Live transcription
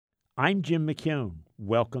I'm Jim McKeown.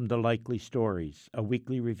 Welcome to Likely Stories, a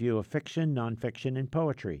weekly review of fiction, nonfiction, and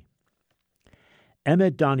poetry. Emma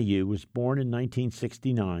Donoghue was born in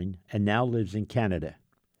 1969 and now lives in Canada.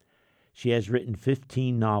 She has written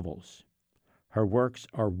 15 novels. Her works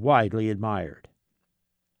are widely admired.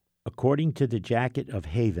 According to the Jacket of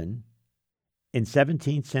Haven, in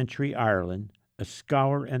 17th century Ireland, a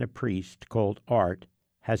scholar and a priest called Art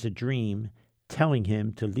has a dream telling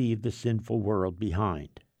him to leave the sinful world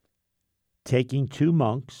behind. Taking two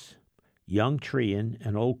monks, young Trian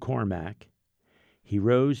and old Cormac, he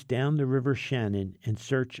rows down the river Shannon in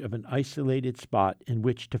search of an isolated spot in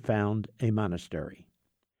which to found a monastery.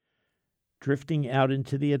 Drifting out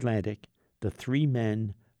into the Atlantic, the three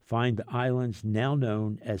men find the islands now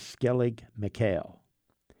known as Skellig Michael,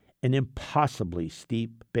 an impossibly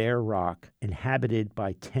steep, bare rock inhabited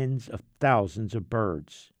by tens of thousands of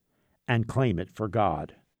birds, and claim it for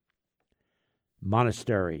God.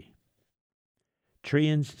 Monastery.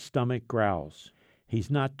 Trian's stomach growls.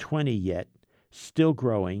 He's not 20 yet, still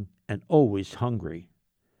growing, and always hungry.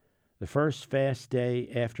 The first fast day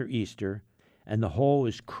after Easter, and the hall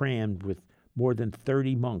is crammed with more than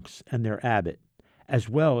 30 monks and their abbot, as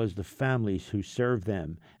well as the families who serve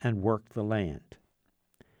them and work the land.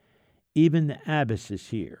 Even the abbess is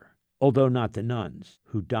here, although not the nuns,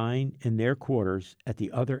 who dine in their quarters at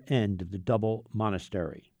the other end of the double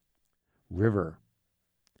monastery. River.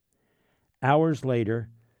 Hours later,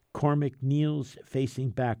 Cormac kneels facing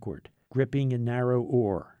backward, gripping a narrow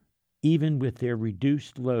oar. Even with their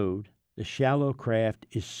reduced load, the shallow craft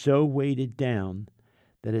is so weighted down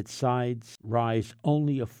that its sides rise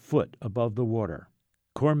only a foot above the water.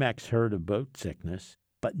 Cormac's heard of boat sickness,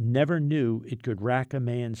 but never knew it could rack a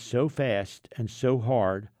man so fast and so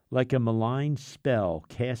hard, like a malign spell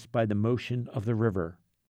cast by the motion of the river.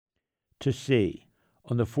 To sea.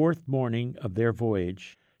 On the fourth morning of their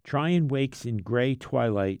voyage, Trian wakes in gray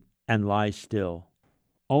twilight and lies still.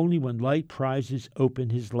 Only when light prizes open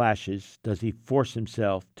his lashes does he force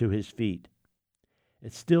himself to his feet.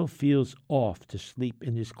 It still feels off to sleep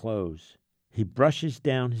in his clothes. He brushes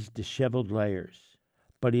down his disheveled layers,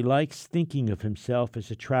 but he likes thinking of himself as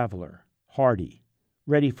a traveler, hardy,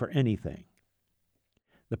 ready for anything.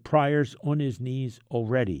 The prior's on his knees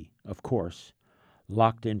already, of course,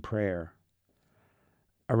 locked in prayer.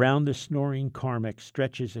 Around the snoring Cormac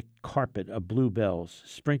stretches a carpet of bluebells,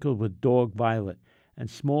 sprinkled with dog violet and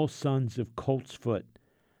small suns of colt's foot,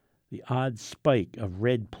 the odd spike of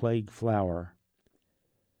red plague flower.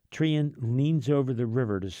 Trian leans over the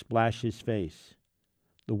river to splash his face.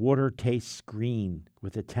 The water tastes green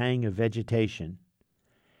with a tang of vegetation.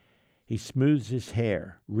 He smooths his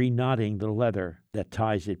hair, reknotting the leather that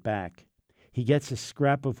ties it back. He gets a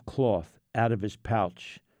scrap of cloth out of his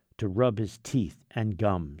pouch to rub his teeth and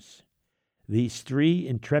gums. These three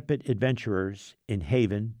intrepid adventurers in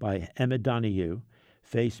Haven by Emma Donoghue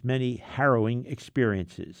face many harrowing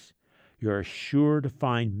experiences. You're sure to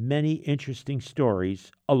find many interesting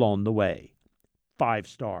stories along the way. 5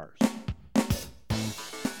 stars.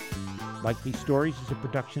 Likely Stories is a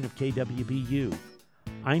production of KWBU.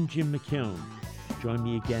 I'm Jim McKeown. Join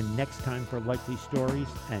me again next time for Likely Stories,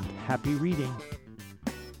 and happy reading.